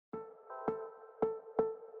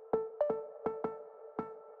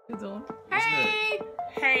you doing? Hey.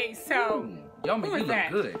 Hey, so. Y'all make me look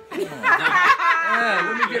good.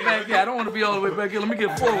 Yeah, let me get back here. I don't want to be all the way back here. Let me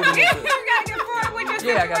get forward a little bit. You gotta get forward with your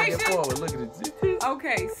situation? Yeah, I gotta get forward. Look at it.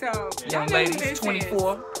 Okay, so. Young ladies,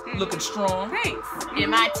 24, looking strong. Thanks.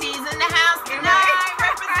 MIT's in the house tonight.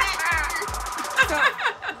 Represent. So,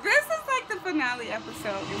 this is like the finale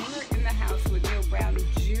episode, and we're in the house with Neil Brown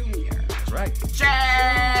Jr. That's right.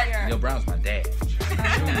 Jr. Neil Brown's my dad.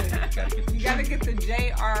 You gotta get the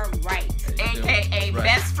JR right. AKA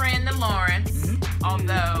best friend to Lawrence.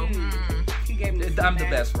 Although he gave me I'm the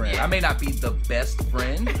best friend. I may not be the best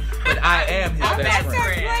friend, but I am his best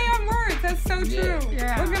friend. That's play on words. That's so true.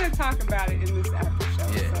 Yeah. We're gonna talk about it in this episode.